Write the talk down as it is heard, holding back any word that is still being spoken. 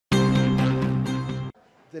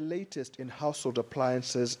The latest in household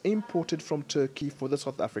appliances imported from Turkey for the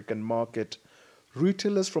South African market.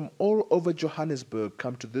 Retailers from all over Johannesburg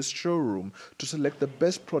come to this showroom to select the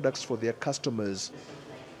best products for their customers.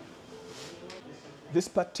 This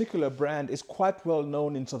particular brand is quite well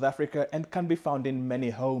known in South Africa and can be found in many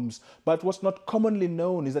homes. But what's not commonly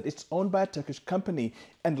known is that it's owned by a Turkish company,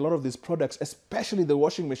 and a lot of these products, especially the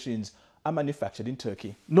washing machines, are manufactured in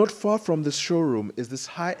Turkey. Not far from this showroom is this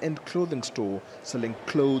high-end clothing store selling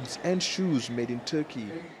clothes and shoes made in Turkey.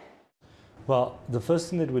 Well, the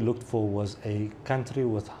first thing that we looked for was a country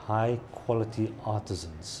with high-quality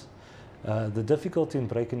artisans. The difficulty in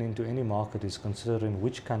breaking into any market is considering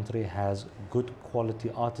which country has good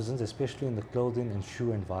quality artisans, especially in the clothing and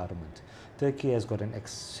shoe environment. Turkey has got an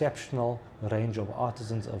exceptional range of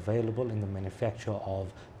artisans available in the manufacture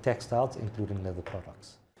of textiles, including leather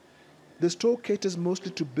products. The store caters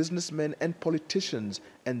mostly to businessmen and politicians,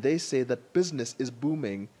 and they say that business is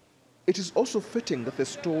booming. It is also fitting that the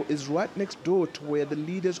store is right next door to where the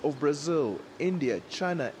leaders of Brazil, India,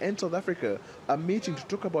 China and South Africa are meeting to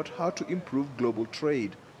talk about how to improve global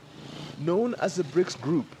trade. Known as the BRICS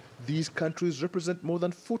group, these countries represent more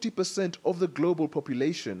than 40% of the global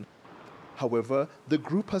population. However, the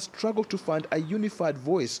group has struggled to find a unified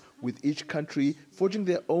voice, with each country forging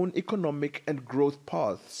their own economic and growth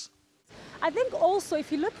paths. I think also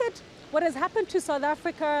if you look at what has happened to South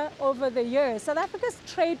Africa over the years, South Africa's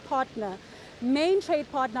main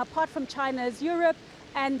trade partner apart from China is Europe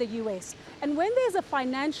and the US. And when there's a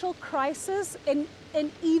financial crisis in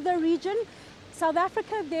either region, South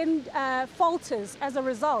Africa then falters as a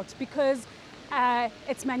result because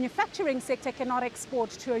its manufacturing sector cannot export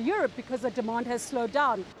to Europe because the demand has slowed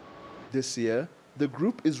down. This year, the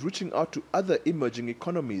group is reaching out to other emerging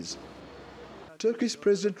economies. Turkish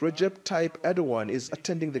President Recep Tayyip Erdoğan is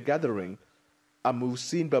attending the gathering, a move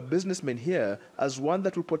seen by businessmen here as one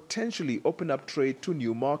that will potentially open up trade to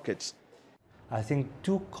new markets. I think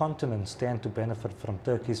two continents stand to benefit from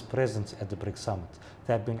Turkey's presence at the BRICS summit.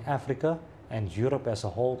 That being Africa and Europe as a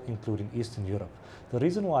whole, including Eastern Europe. The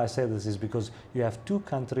reason why I say this is because you have two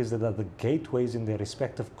countries that are the gateways in their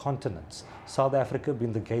respective continents. South Africa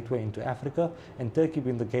being the gateway into Africa, and Turkey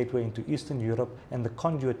being the gateway into Eastern Europe and the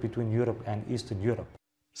conduit between Europe and Eastern Europe.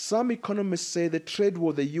 Some economists say the trade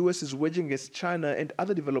war the US is waging against China and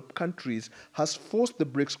other developed countries has forced the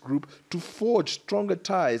BRICS group to forge stronger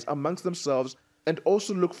ties amongst themselves and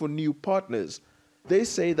also look for new partners. They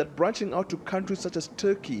say that branching out to countries such as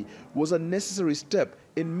Turkey was a necessary step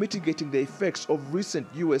in mitigating the effects of recent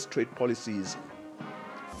US trade policies.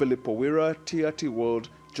 Philip Owira, TRT World,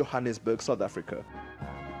 Johannesburg, South Africa.